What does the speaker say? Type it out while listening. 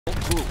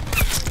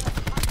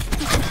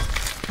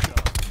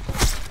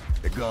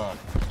Gone.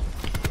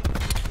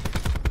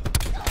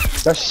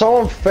 That's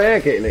so unfair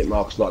getting it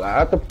marks like that. I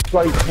had to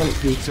play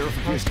country.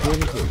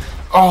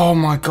 Oh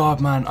my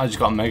god, man. I just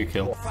got a mega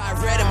kill.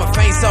 Red in my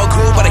face so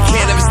cool, but I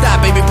can't ever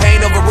stop. Baby,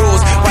 pain over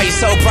rules. Why you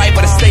so bright,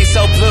 but I stay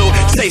so blue?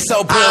 Stay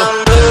so blue.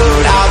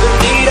 I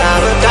would need, I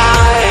would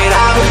die.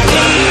 I would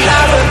need,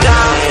 I would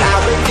die. I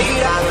would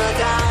need, I would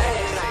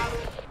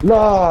die.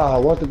 Nah,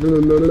 what the...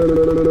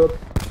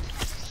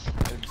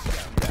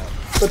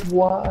 But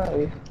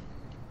why?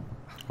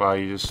 Wow,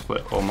 you just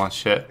split all my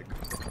shit.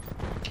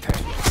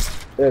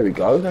 There we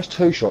go. That's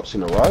 2 shots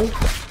in a row.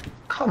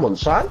 Come on,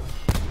 son.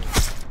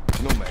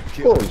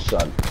 Go on,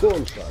 son. Go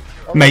on, son.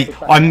 Mate,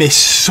 I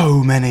missed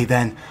so many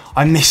then.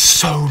 I missed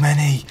so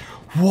many.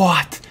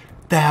 What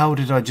the hell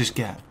did I just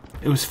get?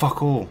 It was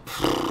fuck all.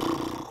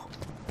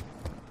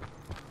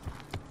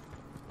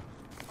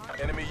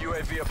 Enemy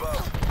UAV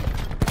above.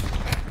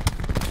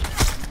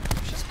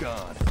 She's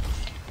gone.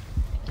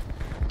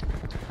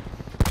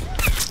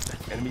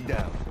 Enemy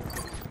down.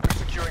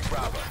 Securing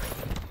Bravo.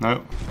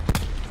 No.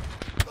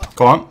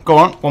 Go on, go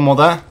on. One more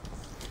there.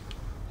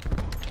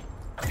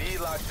 B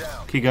locked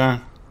down. Keep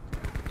going.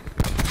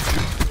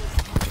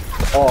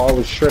 Oh, I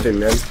was shredding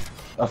then.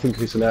 I think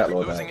it's an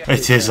outlaw day.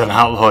 It is an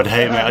outlawed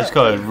hate, mate. I just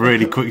got a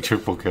really quick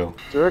triple kill.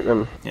 Do you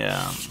reckon?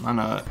 Yeah, I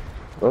know it.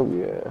 Oh,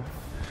 yeah.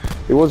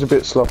 It was a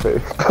bit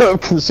sloppy.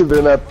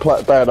 Considering how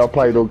bad I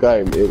played all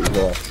game, it was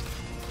nice.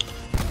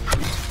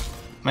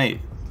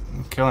 Mate,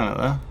 I'm killing it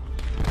there.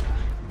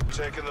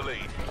 Taking the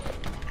lead.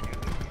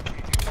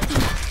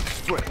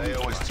 They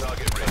always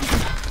target rich.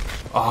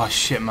 Oh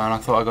shit, man, I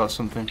thought I got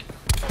something.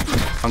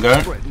 I'm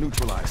going.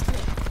 Neutralized.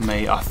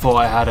 Mate, I thought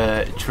I had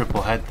a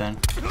triple head then.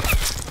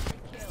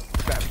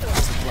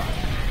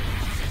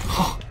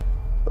 Oh,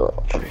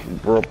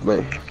 robbed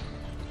me.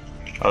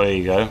 Oh, there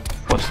you go.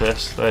 Watch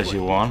this. There's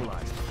your one.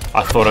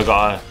 I thought I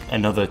got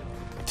another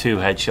 2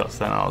 headshots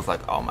then. I was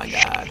like, oh my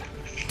god.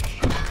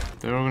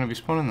 They're all going to be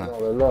spawning there. Oh,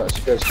 they're not. It's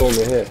going to spawn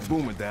me here.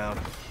 Boomer down.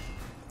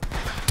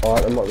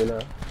 Alright, I'm not going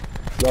now.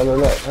 No, no,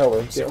 no.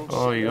 Help me. Get off.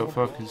 Oh, you got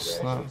fucking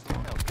slapped.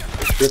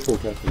 Triple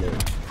catching me.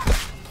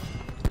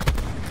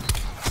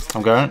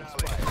 I'm going.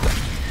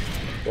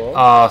 What?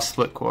 Ah,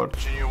 split quad.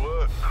 Continue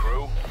work,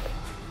 crew.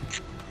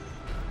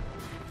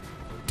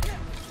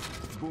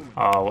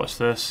 Ah, what's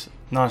this?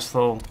 Nice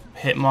little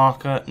hit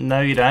marker.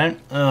 No, you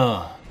don't.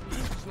 Ugh.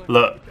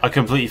 Look, I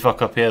completely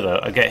fuck up here though.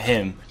 I get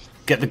him,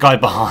 get the guy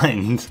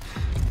behind,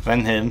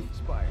 then him.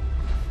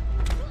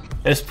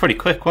 It's pretty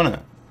quick, wasn't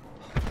it?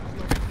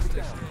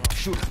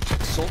 Shoot.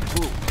 Assault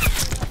through.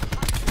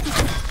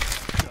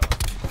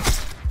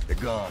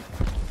 They're gone.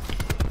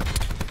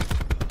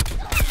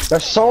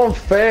 That's so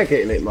unfair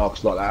getting it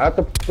marks like that. I had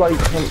to play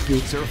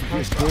country.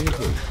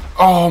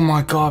 Oh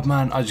my god,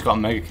 man. I just got a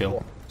mega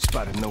kill.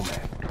 Spotted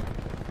nomad.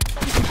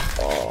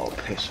 Oh,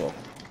 piss off.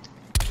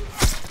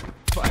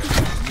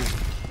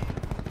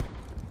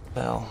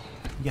 Well,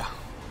 yeah.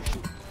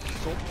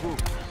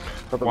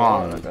 Put the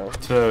 1, down.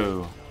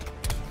 2,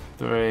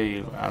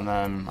 3, and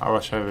then I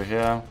rush over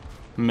here,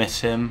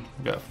 miss him,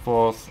 get a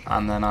 4th,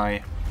 and then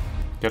I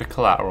get a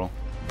collateral.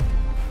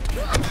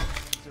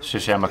 It's a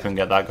shame I couldn't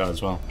get that guy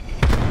as well.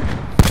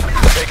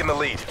 Taking the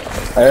lead.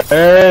 Hey!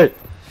 Hey.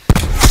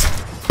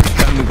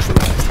 Got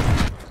neutralized.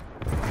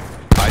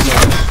 I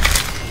know.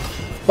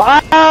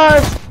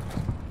 5!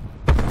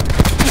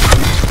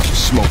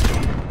 Smoked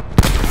him.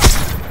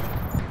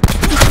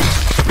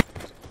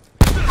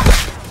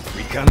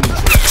 Recon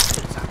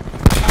neutralized.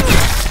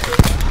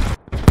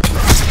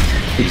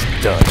 He's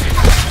done.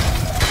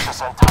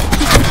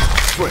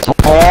 On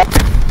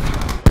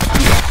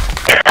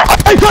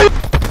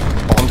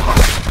hot.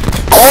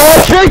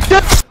 Oh, shake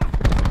it!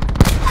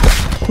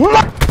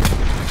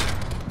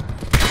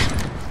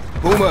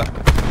 Boomer.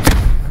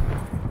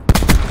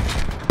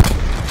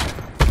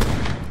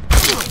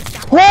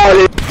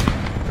 Holy!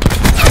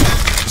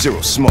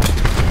 Zero smoke.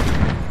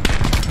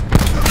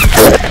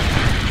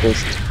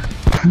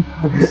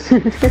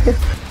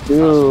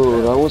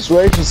 Dude, I was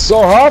raging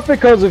so hard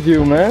because of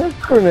you, man.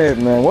 Grenade,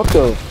 man. What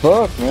the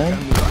fuck, man?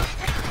 We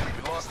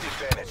lost the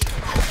advantage.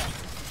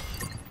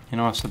 You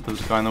know, I said there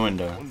was a guy in the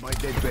window. One by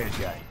dead bad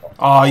guy.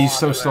 Oh, you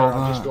so stole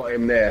I just that. got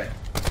him there.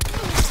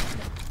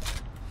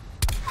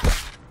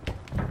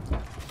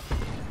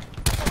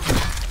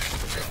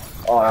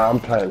 Oh, I'm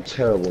playing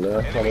terrible now.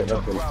 I can't hit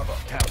nothing. Bravo.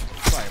 Count.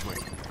 Fire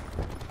break.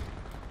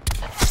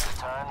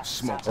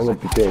 Smoke. I'm gonna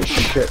be doing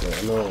shit,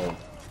 man. No.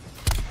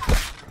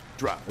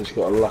 Drop. I just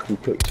got a lucky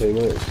quick 2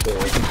 minutes. So.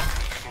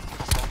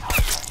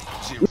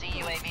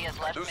 CUAV has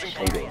left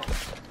mission area.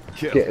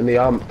 Kill. Getting the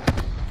ump.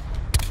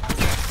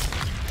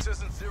 This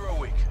isn't 0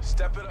 week.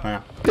 Step it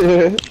up.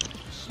 Yeah.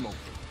 Smoke.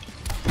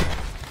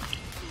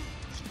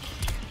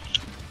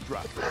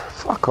 Drop.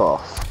 Fuck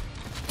off.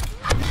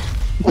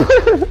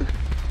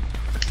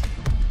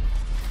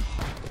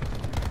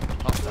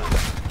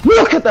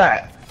 Look at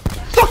that!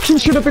 Fucking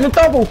should have been a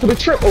double for the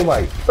triple,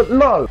 mate. But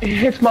no, it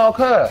hit mark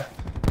her.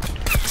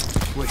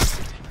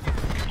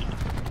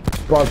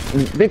 Bro,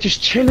 they're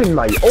just chilling,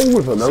 mate. All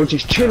of them, they were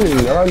just chilling in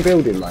their own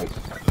building, mate.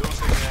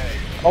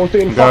 I was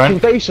doing fucking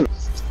decent.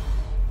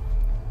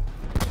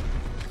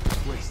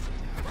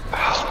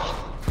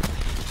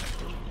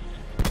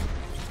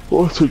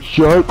 What a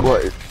joke,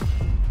 mate.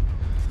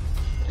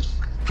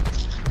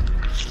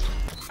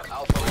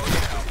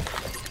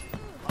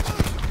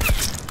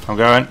 I'm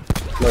going.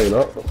 No, you're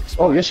not.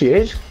 Oh, yes, he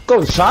is. Go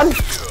on, son.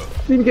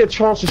 Didn't get a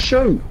chance to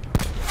shoot.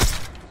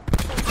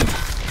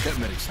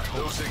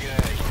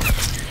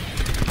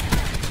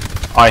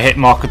 I hit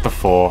marker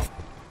before.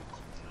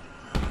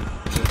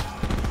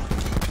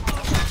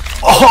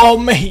 Oh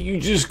mate, you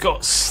just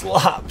got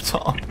slapped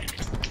on.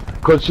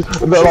 Because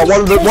like,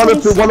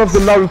 one of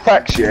the known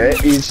facts, yeah,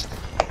 is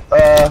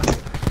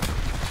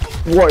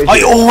what is I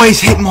it? always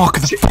hit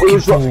marker the It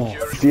was fucking like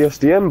ball. the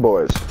SDM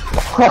boys.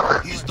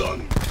 He's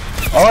done.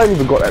 I ain't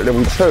even got that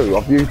level 2.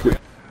 I've used it.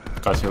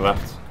 Guys to your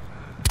left.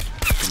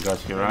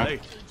 Guys to your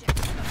right.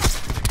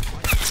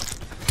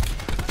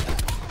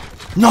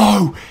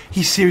 No!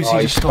 He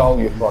seriously just stole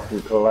got. your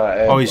fucking call out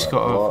there, Oh, he's bro.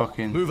 got a Right.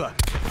 fucking. Mover.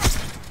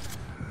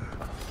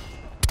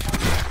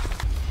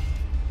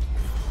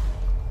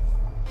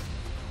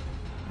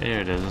 Here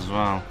it is as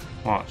well.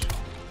 Watch.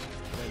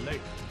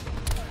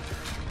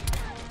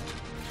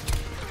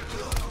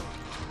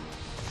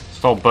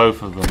 Stole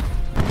both of them.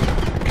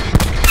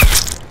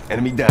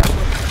 Enemy down.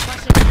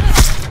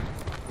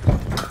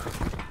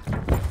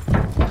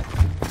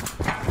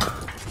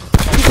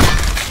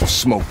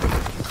 Smoke them.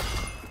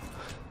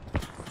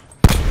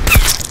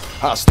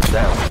 Hostile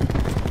down.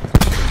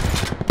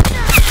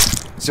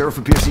 Sarah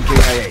for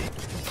PSCKIA.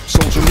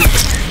 Soldier moving.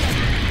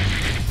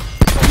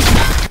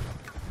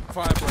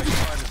 Fire break.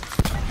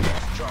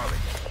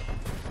 Charlie.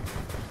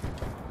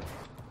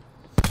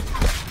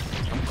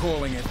 I'm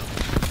calling it.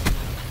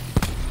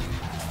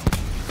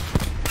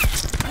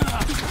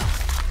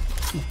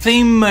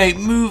 Teammate,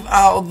 move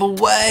out of the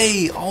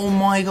way! Oh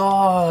my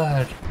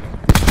god!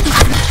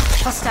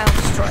 Hostile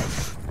destroyed.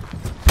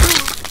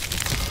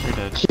 You're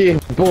dead. Yeah,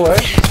 boy.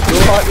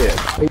 You're right there.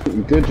 I think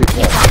you did your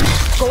job.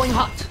 Going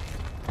hot.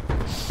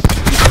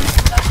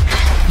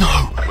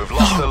 We've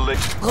lost the lick.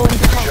 Going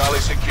to hot. Charlie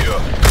secure.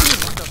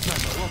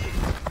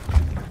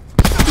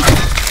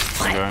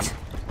 I'm going.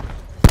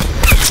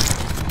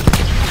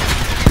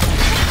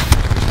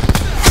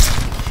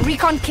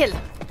 Recon kill.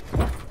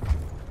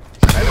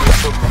 Enemy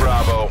from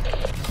Bravo.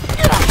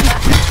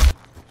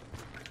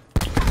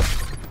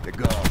 They're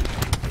gone.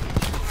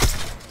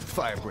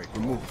 Fire break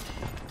removed.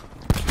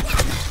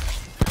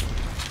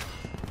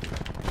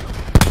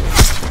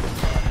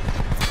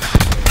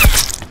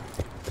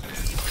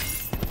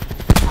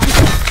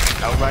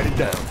 I'll write it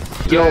down.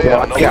 Yo,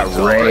 I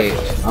got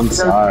raped. I'm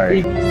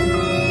sorry.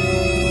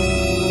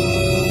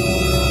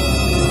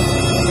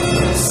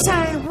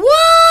 Sir,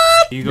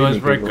 what? You guys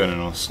red gunning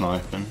or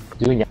sniping?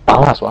 Doing your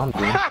oh, that's what I'm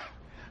doing.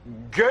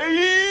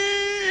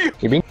 Gay!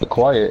 You're being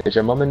quiet. Is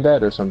your mum and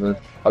dad or something?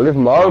 I live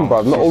on my own,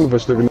 bruv. Not all of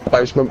us live in the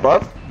basement,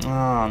 bruv.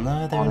 Oh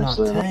no, they're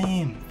Honestly. not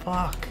tame.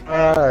 Fuck.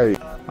 Hey.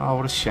 Oh,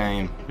 what a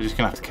shame. We're just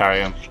gonna have to carry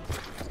him.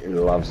 He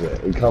loves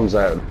it. He comes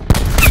out and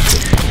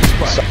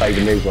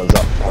saving these ones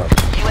up.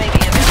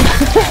 UAV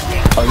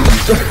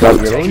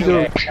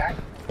available.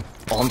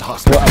 On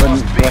hostile. I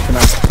wouldn't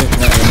recommend pushing it in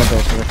the middle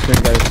because as soon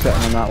as I was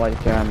sitting on that like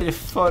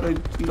If I'd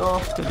have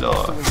laughed a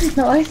lot.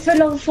 No, I for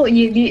long thought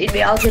you muted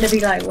me. I was gonna be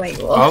like,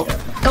 wait, what?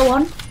 Oh. Go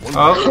on.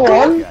 Oh, Go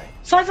on.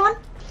 5-1.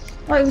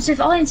 Oh, it was with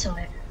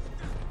hindsight.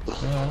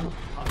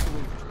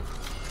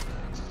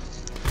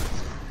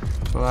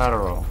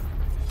 collateral.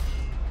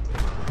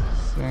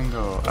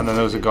 Single. And then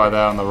there was a guy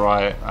there on the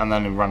right, and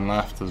then he ran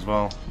left as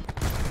well.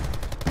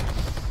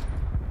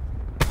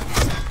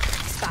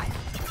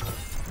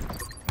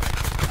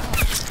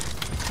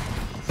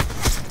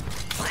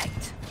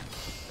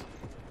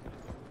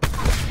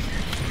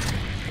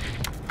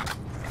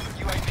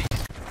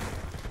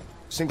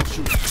 Single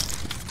shooter.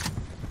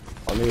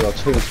 I need our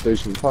team to do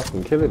some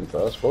fucking killing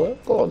first, boy.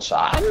 Go on,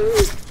 son.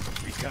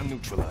 We can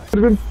neutralize.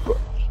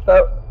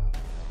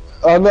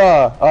 I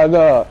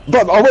know.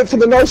 But I went for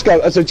the no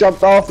scope as I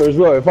jumped after as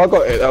well. If I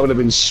got it, that would have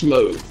been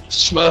smooth.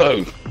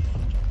 Smooth.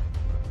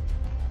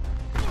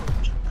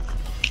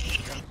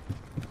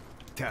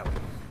 Talent.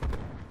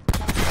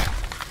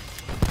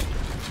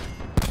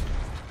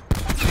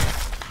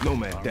 No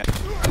man dead.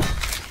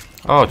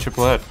 Oh,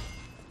 triple head.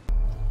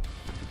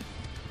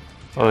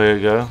 Oh, there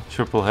you go.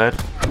 Triple head.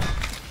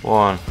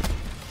 One.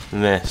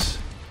 Miss.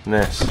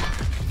 Miss.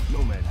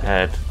 No man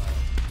Head.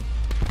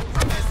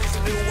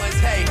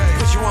 Hey,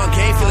 put you on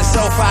game, feeling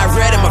so fire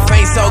red and my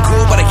face so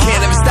cool, but I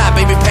can't ever stop,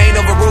 baby, pain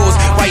over rules.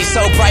 Why you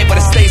so bright, but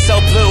I stay so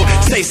blue,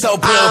 stay so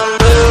blue.